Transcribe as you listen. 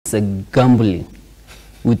it's a gambling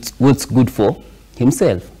with what's good for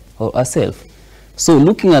himself or herself. So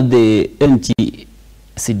looking at the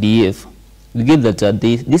NGCDF, we get that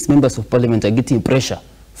these members of parliament are getting pressure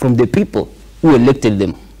from the people who elected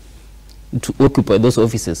them to occupy those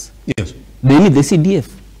offices. Yes. They need the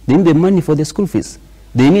CDF. They need the money for the school fees.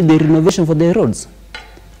 They need the renovation for the roads,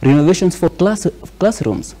 renovations for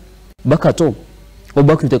classrooms, back at home or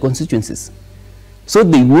back to the constituencies. So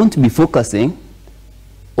they won't be focusing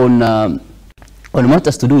on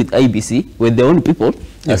matters to do with IBC, where their own people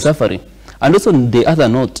are suffering. And also on the other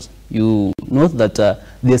note, you note that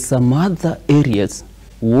there's some other areas,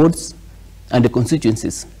 wards, and the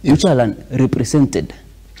constituencies which are represented.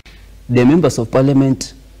 The members of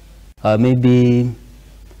parliament, maybe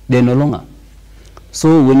they're no longer.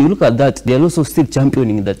 So when you look at that, they're also still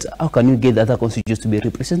championing that how can you get the other constituencies to be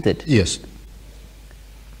represented? Yes.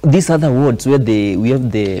 These other wards where we have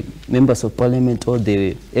the members of parliament or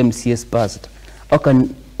the MCS passed, how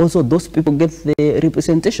can also those people get the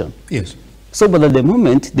representation? Yes. So but at the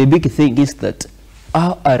moment, the big thing is that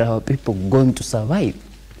how are our people going to survive,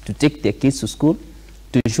 to take their kids to school,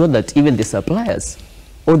 to ensure that even the suppliers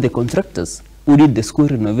or the contractors who did the school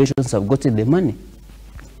renovations have gotten the money,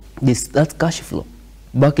 that cash flow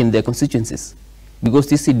back in their constituencies. Because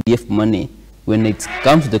this CDF money, when it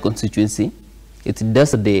comes to the constituency, it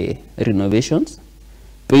does the renovations,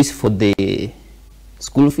 pays for the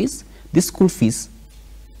school fees. This school fees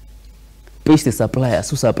pays the suppliers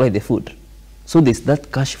who supply the food. So there's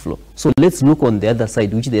that cash flow. So let's look on the other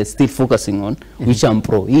side, which they're still focusing on, which I'm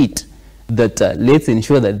pro it, that let's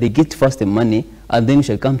ensure that they get first the money, and then we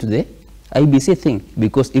shall come to the IBC thing.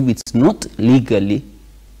 Because if it's not legally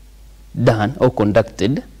done or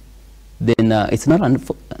conducted, then it's null and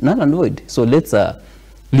void. So let's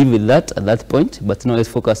leave with that at that point, but now let's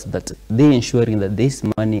focus that they're ensuring that this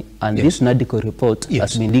money and this NADCO report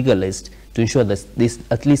has been legalized to ensure that there's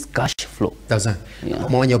at least cash flow.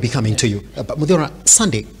 Momanyi, I'll be coming to you. But Mudhura,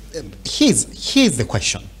 Sunday, here's the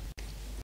question.